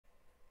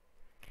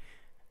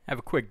I have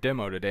a quick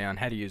demo today on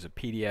how to use a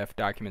PDF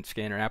document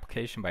scanner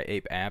application by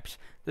Ape Apps.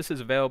 This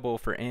is available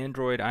for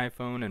Android,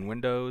 iPhone, and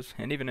Windows,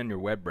 and even in your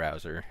web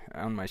browser.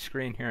 On my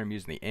screen here I'm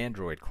using the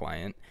Android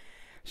client.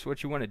 So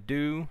what you want to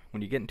do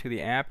when you get into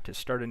the app to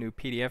start a new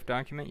PDF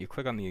document, you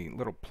click on the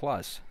little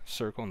plus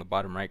circle in the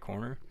bottom right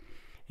corner,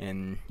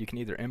 and you can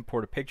either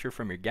import a picture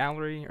from your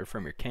gallery or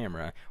from your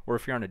camera, or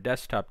if you're on a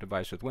desktop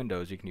device with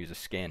Windows, you can use a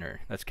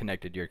scanner that's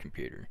connected to your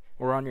computer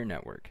or on your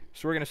network.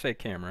 So we're going to say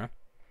camera.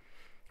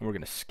 And we're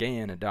going to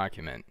scan a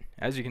document.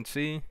 As you can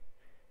see,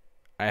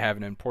 I have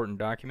an important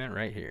document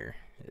right here.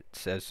 It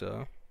says so.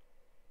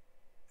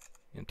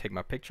 I'm going to take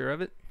my picture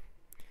of it,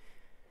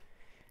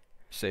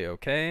 say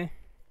OK.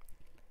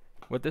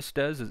 What this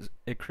does is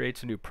it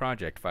creates a new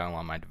project file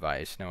on my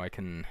device. Now I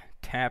can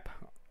tap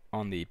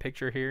on the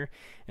picture here,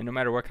 and no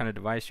matter what kind of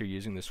device you're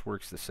using, this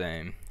works the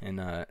same.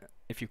 And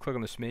if you click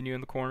on this menu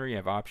in the corner, you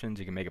have options.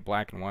 You can make it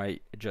black and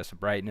white, adjust the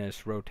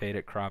brightness, rotate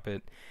it, crop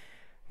it.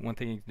 One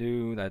thing you can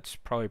do that's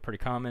probably pretty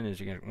common is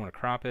you're going to want to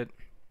crop it.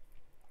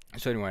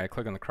 So anyway, I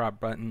click on the crop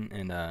button,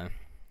 and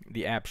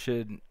the app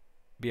should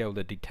be able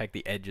to detect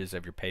the edges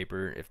of your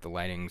paper if the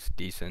lighting's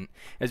decent.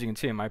 As you can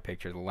see in my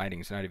picture, the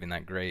lighting's not even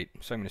that great.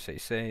 So I'm going to say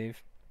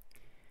save.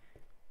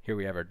 Here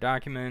we have our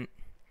document.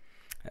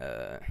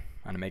 I'm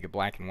going to make it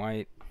black and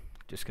white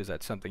just because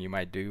that's something you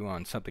might do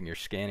on something you're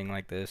scanning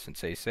like this, and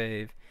say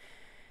save.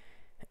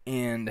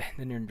 And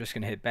then you're just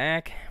going to hit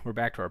back. We're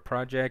back to our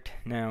project.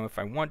 Now if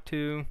I want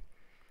to,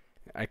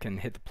 I can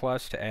hit the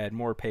plus to add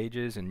more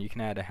pages, and you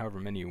can add however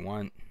many you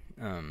want.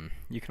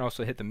 You can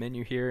also hit the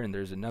menu here, and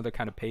there's another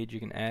kind of page you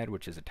can add,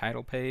 which is a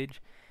title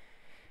page.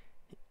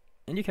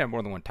 And you can have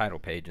more than one title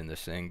page in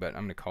this thing, but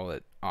I'm going to call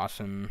it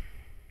Awesome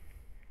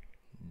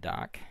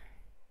Doc.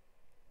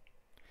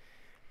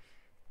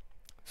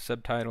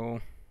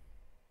 Subtitle,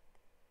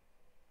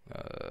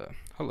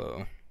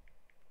 Hello.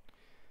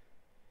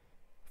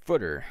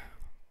 Footer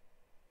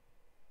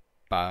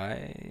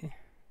by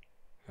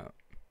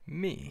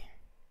me.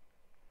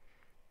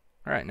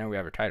 Alright, now we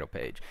have our title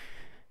page.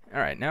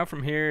 Alright, now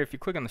from here, if you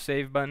click on the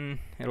save button,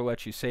 it'll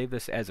let you save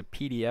this as a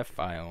PDF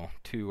file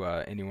to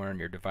anywhere on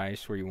your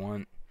device where you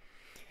want.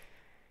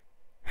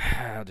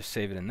 I'll just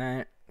save it in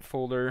that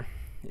folder.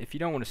 If you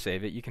don't want to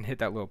save it, you can hit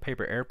that little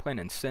paper airplane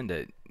and send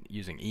it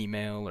using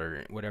email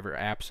or whatever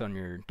apps on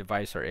your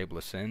device are able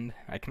to send.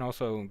 I can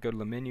also go to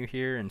the menu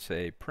here and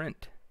say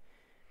print,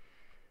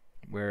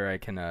 where I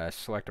can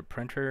select a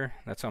printer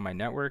that's on my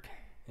network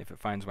if it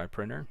finds my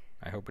printer.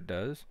 I hope it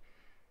does.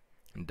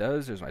 It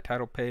does. There's my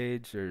title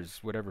page, there's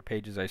whatever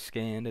pages I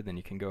scanned, and then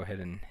you can go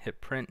ahead and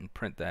hit print and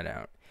print that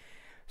out.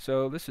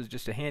 So this is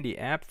just a handy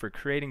app for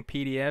creating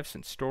PDFs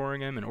and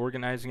storing them and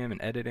organizing them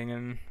and editing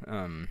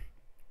them.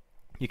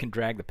 You can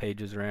drag the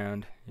pages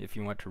around if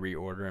you want to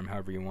reorder them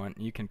however you want.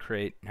 You can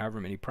create however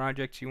many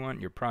projects you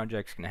want. Your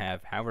projects can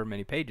have however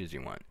many pages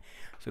you want.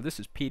 So this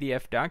is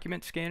PDF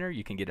Document Scanner.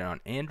 You can get it on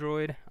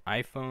Android,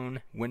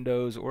 iPhone,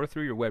 Windows, or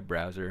through your web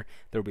browser.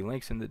 There will be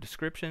links in the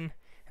description.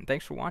 And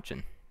thanks for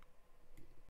watching.